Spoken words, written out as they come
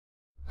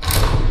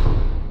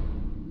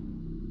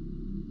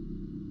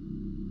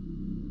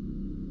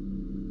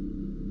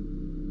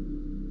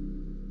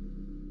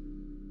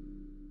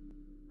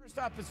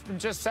First up, it's been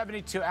just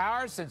 72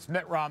 hours since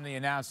Mitt Romney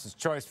announced his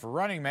choice for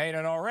running mate,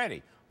 and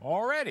already,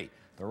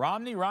 the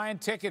Romney-Ryan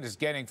ticket is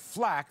getting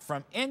flack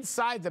from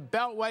inside the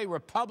Beltway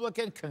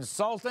Republican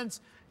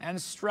consultants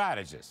and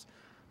strategists.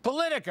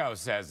 Politico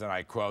says, and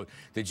I quote,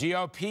 the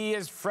GOP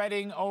is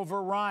fretting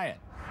over Ryan.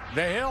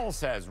 The Hill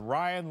says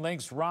Ryan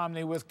links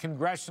Romney with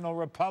congressional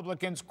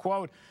Republicans,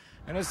 quote,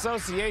 an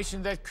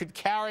association that could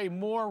carry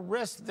more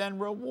risk than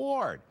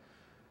reward.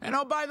 And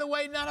oh, by the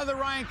way, none of the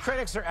Ryan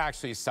critics are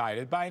actually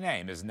cited by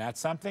name. Isn't that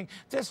something?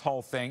 This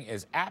whole thing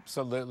is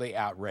absolutely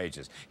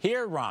outrageous.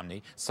 Here,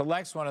 Romney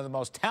selects one of the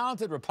most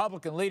talented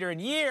Republican leaders in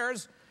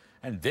years,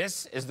 and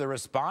this is the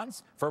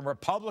response from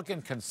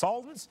Republican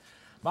consultants?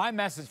 My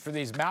message for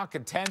these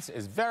malcontents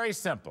is very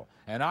simple,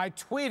 and I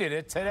tweeted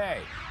it today.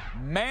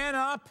 Man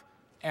up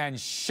and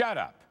shut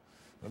up.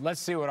 But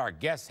let's see what our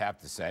guests have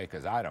to say,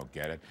 because I don't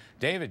get it.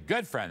 David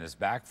Goodfriend is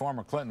back,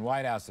 former Clinton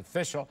White House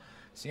official.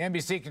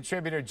 CNBC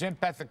contributor Jim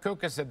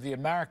Pethokoukis of the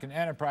American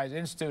Enterprise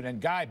Institute,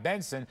 and Guy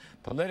Benson,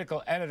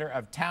 political editor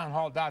of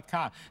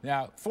townhall.com.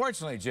 Now,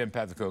 fortunately, Jim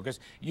Pethokoukis,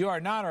 you are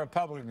not a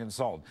Republican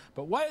consultant.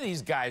 But what are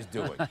these guys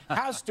doing?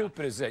 How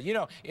stupid is it? You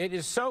know, it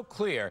is so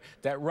clear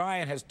that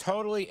Ryan has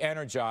totally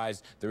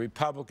energized the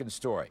Republican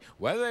story.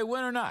 Whether they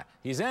win or not,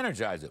 he's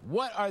energized it.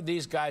 What are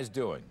these guys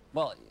doing?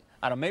 Well,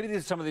 I don't know, maybe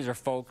some of these are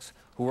folks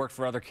who worked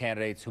for other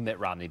candidates who Mitt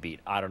Romney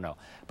beat. I don't know.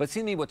 But it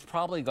seems to me what's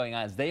probably going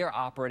on is they are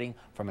operating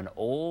from an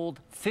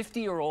old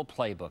 50-year-old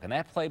playbook. And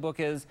that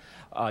playbook is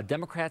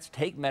Democrats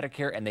take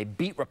Medicare and they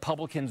beat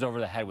Republicans over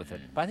the head with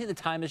it. But I think the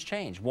time has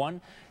changed.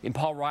 One, in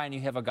Paul Ryan,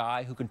 you have a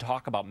guy who can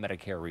talk about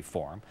Medicare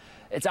reform.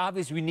 It's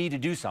obvious we need to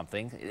do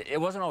something. It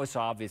wasn't always so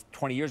obvious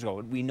 20 years ago.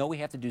 We know we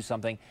have to do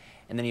something.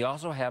 And then you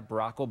also have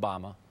Barack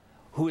Obama,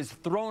 who has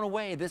thrown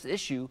away this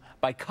issue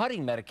by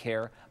cutting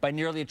Medicare by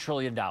nearly $1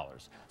 trillion.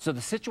 So the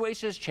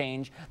situation has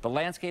changed. The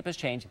landscape has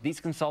changed. These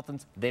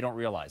consultants, they don't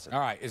realize it. All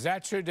right. Is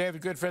that true,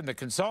 David Goodfriend? The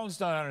consultants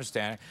don't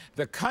understand it.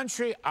 The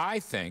country, I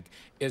think,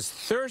 is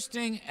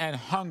thirsting and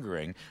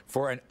hungering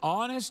for an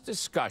honest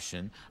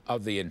discussion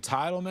of the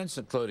entitlements,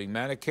 including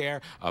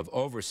Medicare, of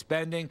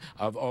overspending,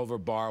 of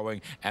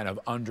overborrowing, and of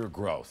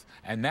undergrowth.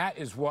 And that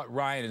is what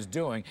Ryan is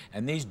doing.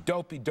 And these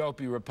dopey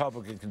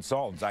Republican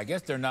consultants, I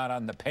guess they're not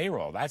on the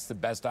payroll. That's the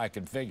best I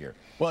can figure.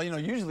 Well, you know,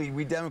 usually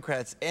we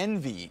Democrats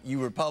envy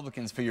you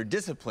Republicans for your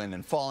discipline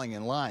and falling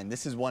in line.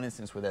 This is one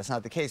instance where that's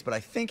not the case. But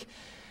I think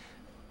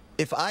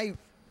if I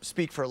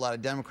speak for a lot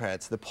of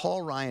Democrats, the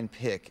Paul Ryan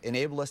pick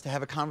enabled us to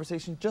have a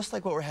conversation just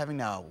like what we're having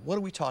now. What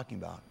are we talking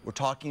about? We're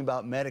talking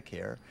about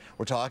Medicare.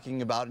 We're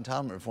talking about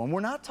entitlement reform.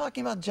 We're not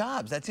talking about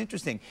jobs. That's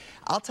interesting.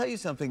 I'll tell you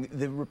something.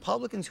 The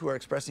Republicans who are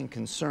expressing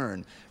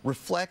concern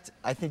reflect,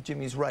 I think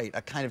Jimmy's right,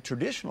 a kind of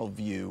traditional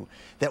view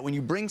that when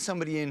you bring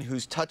somebody in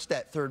who's touched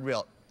that third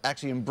rail,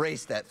 actually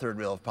embraced that third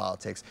rail of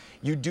politics,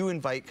 you do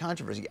invite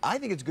controversy. I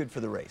think it's good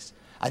for the race.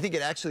 I think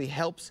it actually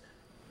helps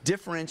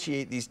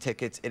differentiate these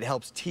tickets. It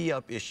helps tee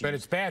up issues. But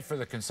it's bad for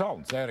the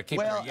consultants. They ought to keep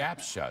their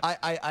yaps shut.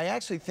 I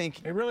actually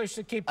think they really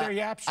should keep their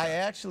yaps shut. I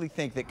actually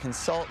think that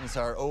consultants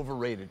are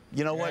overrated.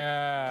 You know what?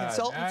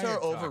 Consultants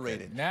are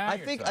overrated. I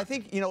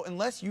think you know,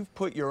 unless you've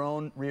put your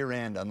own rear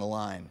end on the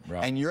line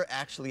and you're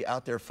actually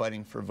out there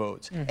fighting for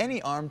votes,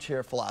 any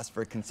armchair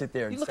philosopher can sit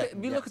there and look at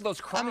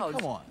those crowds. I mean,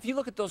 come on. If you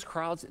look at those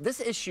crowds, this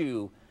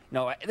issue.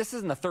 No, this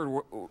isn't the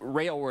third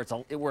rail where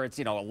it's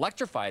you know,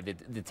 electrified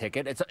the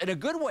ticket. It's in a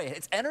good way.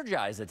 It's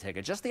energized the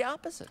ticket. Just the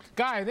opposite.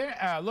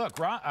 Guy, look,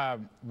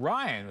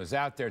 Ryan was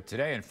out there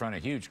today in front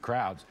of huge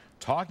crowds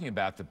talking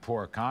about the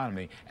poor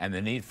economy and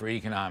the need for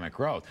economic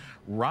growth.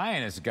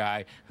 Ryan is a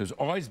guy who's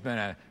always been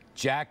a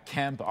Jack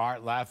Kemp,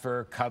 Art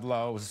Laffer,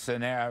 Kudlow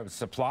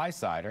supply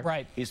sider.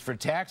 Right. He's for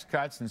tax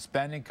cuts and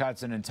spending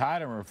cuts and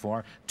entitlement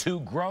reform to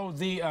grow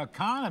the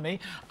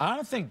economy. I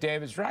don't think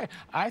David's right.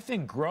 I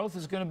think growth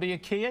is going to be a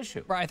key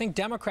issue. Right. I think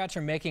Democrats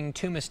are making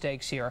two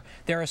mistakes here.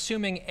 They're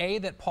assuming, A,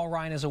 that Paul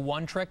Ryan is a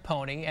one-trick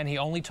pony, and he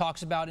only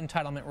talks about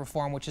entitlement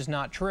reform, which is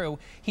not true.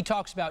 He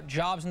talks about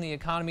jobs in the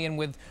economy, and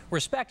with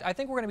respect, I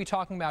think we're going to be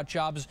talking about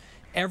jobs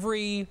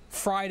every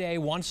Friday,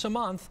 once a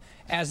month.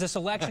 As this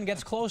election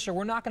gets closer,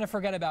 we're not going to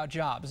forget about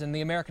jobs, and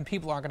the American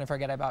people aren't going to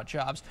forget about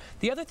jobs.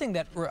 The other thing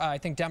that I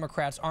think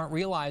Democrats aren't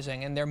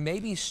realizing, and they're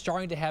maybe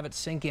starting to have it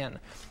sink in,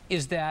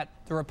 is that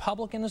the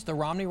Republicans, the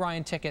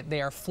Romney-Ryan ticket,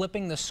 they are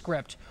flipping the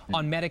script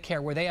on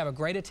Medicare, where they have a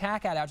great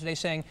attack ad out today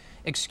saying,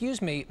 excuse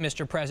me,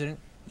 Mr. President,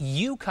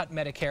 you cut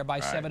Medicare by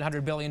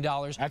 $700 billion.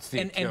 That's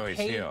the Achilles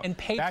heel. And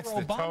paid That's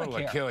for the total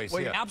Obamacare. Achilles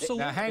heel.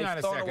 Absolutely. Now, hang on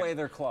a second. Thrown away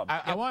their club.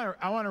 I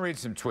want to read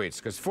some tweets,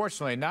 because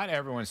fortunately not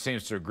everyone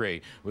seems to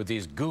agree with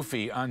these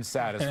goofy,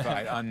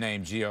 unsatisfied,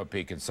 unnamed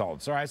GOP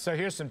consultants. All right, so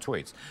here's some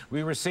tweets.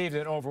 We received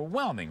an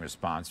overwhelming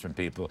response from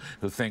people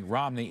who think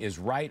Romney is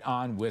right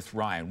on with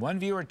Ryan. One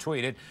viewer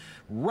tweeted,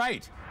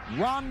 right,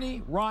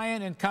 Romney,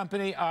 Ryan, and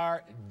company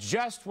are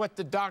just what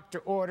the doctor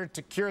ordered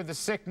to cure the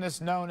sickness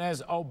known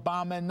as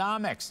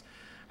Obamanomics.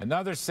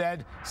 Another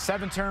said,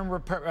 seven-term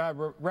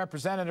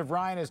Representative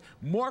Ryan is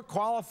more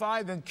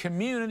qualified than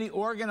community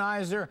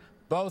organizer,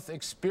 both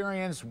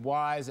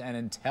experience-wise and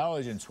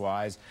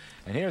intelligence-wise.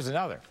 And here's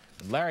another.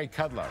 Larry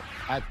Kudlow,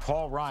 at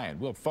Paul Ryan.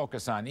 We'll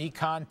focus on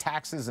econ,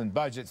 taxes, and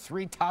budget,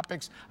 3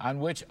 topics on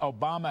which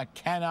Obama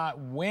cannot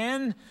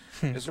win.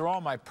 These are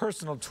all my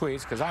personal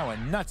tweets because I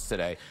went nuts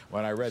today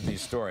when I read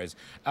these stories.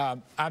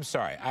 I'm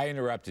sorry, I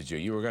interrupted you.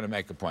 You were going to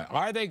make a point.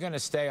 Are they going to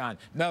stay on?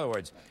 In other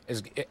words,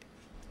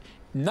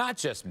 not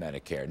just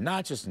Medicare,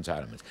 not just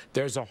entitlements.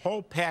 There's a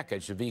whole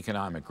package of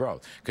economic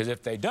growth. Because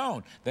if they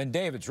don't, then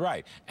David's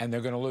right, and they're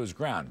going to lose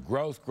ground.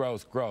 Growth,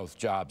 growth, growth,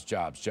 jobs,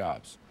 jobs,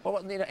 jobs.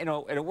 Well, you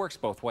know, it works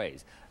both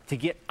ways. To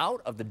get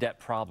out of the debt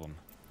problem,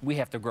 we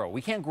have to grow.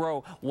 We can't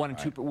grow 1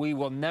 and 2. We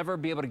will never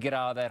be able to get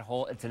out of that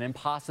hole. It's an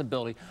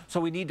impossibility. So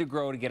we need to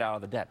grow to get out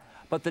of the debt.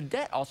 But the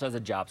debt also has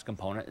a jobs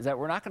component, is that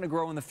we're not going to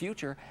grow in the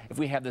future if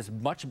we have this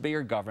much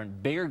bigger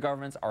government. Bigger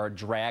governments are a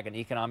drag on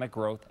economic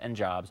growth and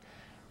jobs.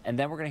 And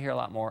then we're going to hear a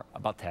lot more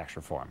about tax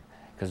reform.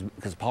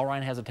 Because Paul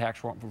Ryan has a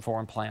tax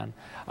reform plan.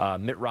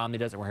 Mitt Romney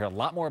does it. We're going to hear a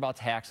lot more about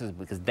taxes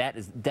because that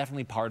is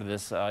definitely part of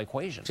this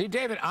equation. See,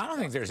 David, I don't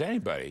think there's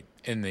anybody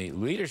in the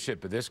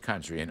leadership of this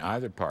country in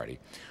either party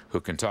who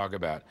can talk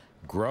about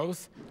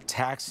growth,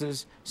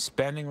 taxes,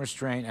 spending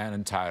restraint,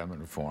 and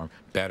entitlement reform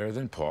better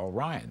than Paul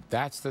Ryan.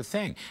 That's the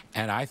thing.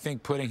 And I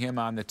think putting him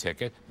on the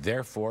ticket,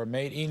 therefore,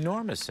 made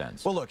enormous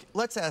sense. Well, look,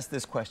 let's ask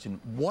this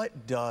question.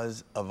 What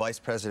does a vice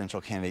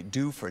presidential candidate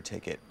do for a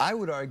ticket? I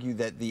would argue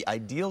that the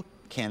ideal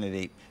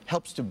candidate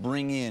helps to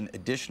bring in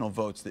additional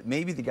votes that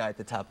maybe the guy at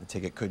the top of the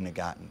ticket couldn't have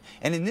gotten.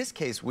 And in this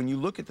case, when you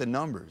look at the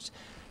numbers,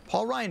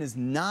 Paul Ryan is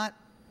not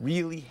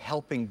really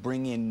helping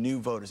bring in new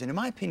voters. And in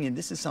my opinion,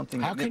 this is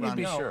something How that can you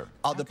be sure?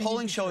 The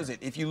polling shows it.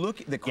 If you look,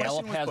 the question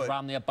Gallup has was put,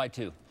 Romney up by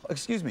 2.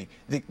 Excuse me.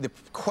 The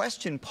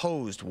question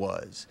posed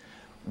was,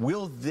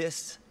 will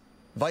this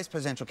vice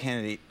presidential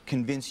candidate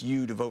convince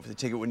you to vote for the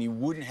ticket when you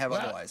wouldn't have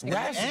otherwise? And the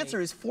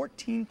answer is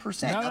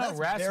 14%. Now, that's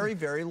very,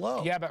 very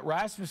low. Yeah, but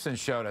Rasmussen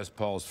showed us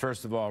polls.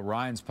 First of all,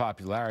 Ryan's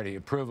popularity,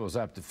 approval is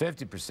up to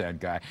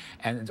 50% guy,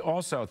 and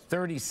also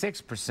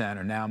 36%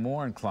 are now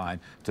more inclined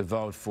to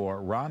vote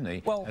for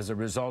Romney as a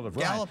result of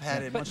Ryan. Gallup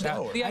had it much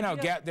lower. I know,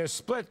 they're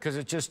split because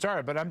it just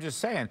started, but I'm just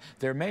saying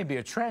there may be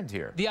a trend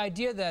here. The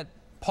idea that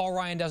Paul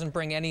Ryan doesn't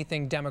bring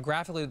anything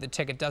demographically to the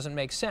ticket doesn't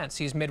make sense.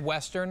 He's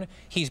Midwestern,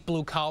 he's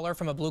blue-collar,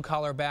 from a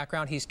blue-collar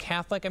background, he's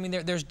Catholic. I mean,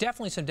 there's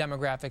definitely some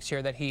demographics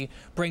here that he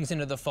brings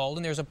into the fold.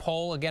 And there's a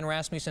poll, again,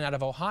 Rasmussen out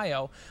of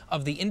Ohio,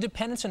 of the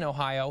independents in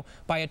Ohio.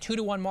 By a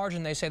 2-to-1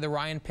 margin, they say the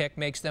Ryan pick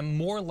makes them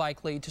more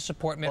likely to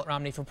support Mitt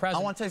Romney for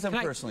president. I want to tell you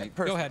something personally.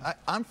 Go ahead.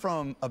 I'm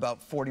from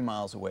about 40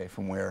 miles away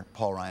from where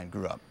Paul Ryan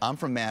grew up. I'm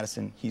from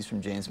Madison. He's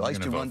from Janesville. I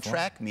used to run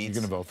track meets.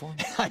 You're going to vote for him?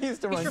 I used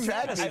to run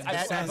track meets.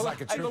 That sounds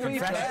like a true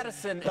confession.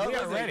 Madison we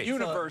are ready.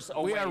 Universe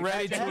we are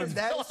ready to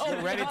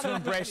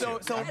embrace you.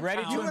 So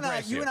ready to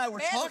embrace you. You and I were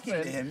talking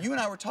to him. You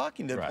and I were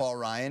talking to Paul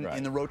Ryan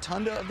in the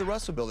rotunda of the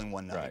Russell Building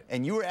one night,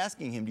 and you were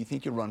asking him, "Do you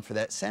think you'll run for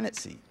that Senate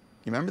seat?"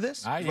 You remember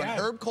this? When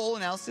Herb Kohl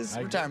announced his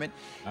retirement,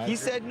 he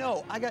said,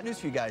 "No, I got news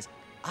for you guys.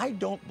 I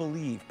don't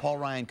believe Paul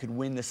Ryan could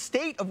win the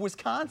state of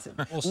Wisconsin,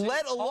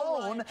 let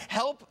alone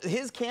help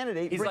his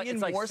candidate bring in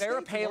more Sarah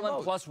states, Palin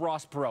more plus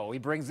Ross Perot.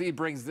 He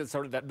brings this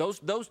sort of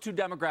those two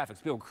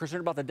demographics. People are concerned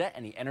about the debt,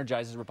 and he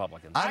energizes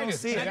Republicans. I don't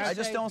see it. I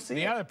just don't see it.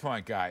 The other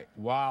point, Guy,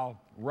 while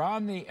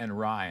Romney and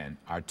Ryan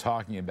are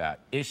talking about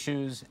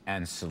issues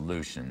and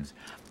solutions,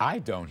 I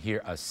don't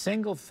hear a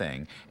single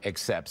thing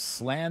except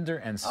slander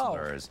and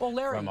slurs from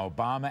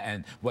Obama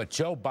and what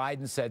Joe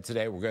Biden said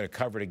today. We're going to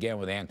cover it again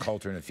with Ann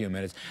Coulter in a few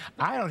minutes.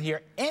 I don't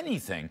hear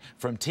anything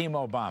from Team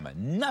Obama.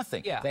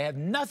 Nothing. They have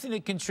nothing to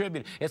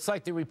contribute. It's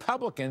like the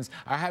Republicans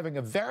are having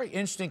a very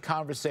interesting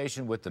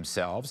conversation with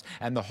themselves,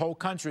 and the whole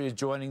country is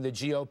joining the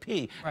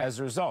GOP as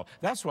a result.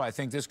 That's why I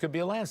think this could be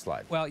a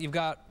landslide. Well, you've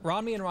got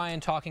Romney and Ryan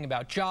talking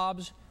about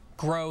jobs,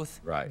 growth,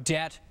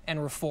 debt,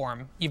 and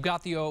reform. You've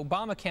got the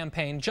Obama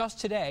campaign just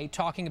today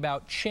talking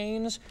about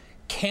chains,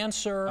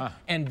 cancer,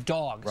 and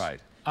dogs.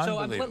 So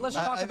let's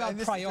talk about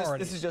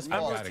priorities. This is just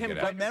false.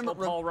 Remember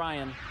Paul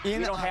Ryan. We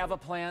don't have a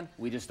plan.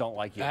 We just don't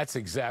like you. That's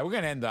exactly. We're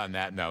going to end on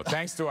that note.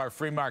 Thanks to our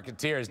free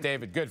marketeers,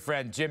 David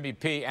Goodfriend, Jimmy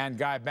P., and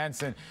Guy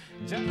Benson.